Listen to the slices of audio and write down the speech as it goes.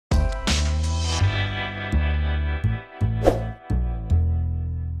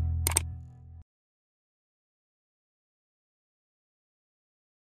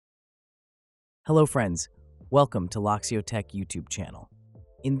Hello friends, welcome to Loxio Tech YouTube channel.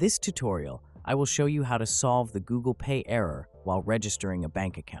 In this tutorial, I will show you how to solve the Google Pay error while registering a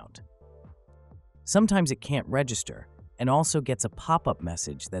bank account. Sometimes it can't register and also gets a pop-up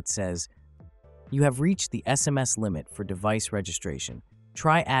message that says, "You have reached the SMS limit for device registration.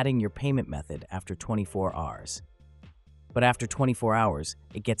 Try adding your payment method after 24 hours." But after 24 hours,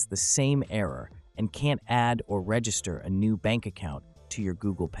 it gets the same error and can't add or register a new bank account to your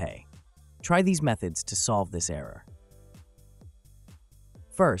Google Pay. Try these methods to solve this error.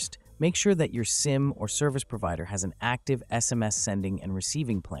 First, make sure that your SIM or service provider has an active SMS sending and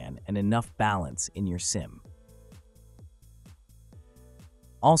receiving plan and enough balance in your SIM.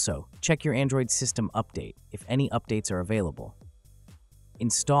 Also, check your Android system update if any updates are available.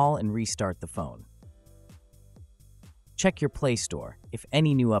 Install and restart the phone. Check your Play Store if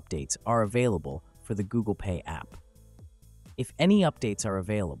any new updates are available for the Google Pay app. If any updates are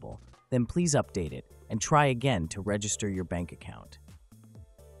available, then please update it and try again to register your bank account.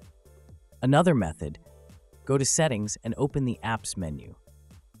 Another method, go to Settings and open the Apps menu.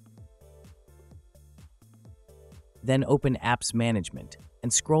 Then open Apps Management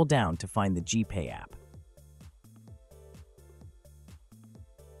and scroll down to find the gpay app.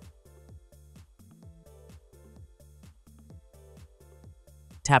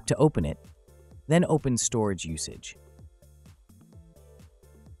 Tap to open it, then open Storage Usage.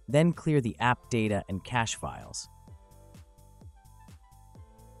 Then clear the app data and cache files.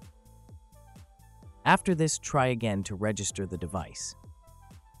 After this, try again to register the device.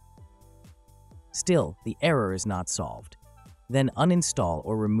 Still, the error is not solved. Then uninstall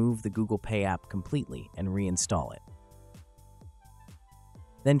or remove the Google Pay app completely and reinstall it.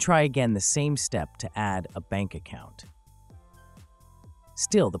 Then try again the same step to add a bank account.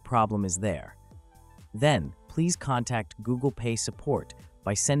 Still, the problem is there. Then, please contact Google Pay support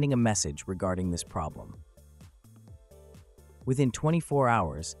by sending a message regarding this problem. Within 24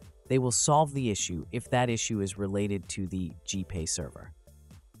 hours, they will solve the issue if that issue is related to the gpay server.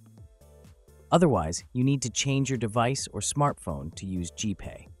 Otherwise, you need to change your device or smartphone to use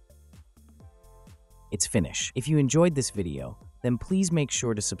gpay. It's finished. If you enjoyed this video, then please make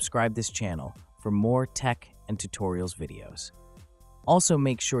sure to subscribe this channel for more tech and tutorials videos. Also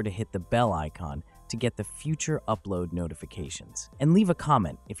make sure to hit the bell icon to get the future upload notifications. And leave a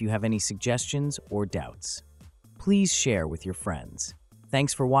comment if you have any suggestions or doubts. Please share with your friends.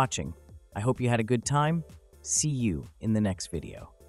 Thanks for watching. I hope you had a good time. See you in the next video.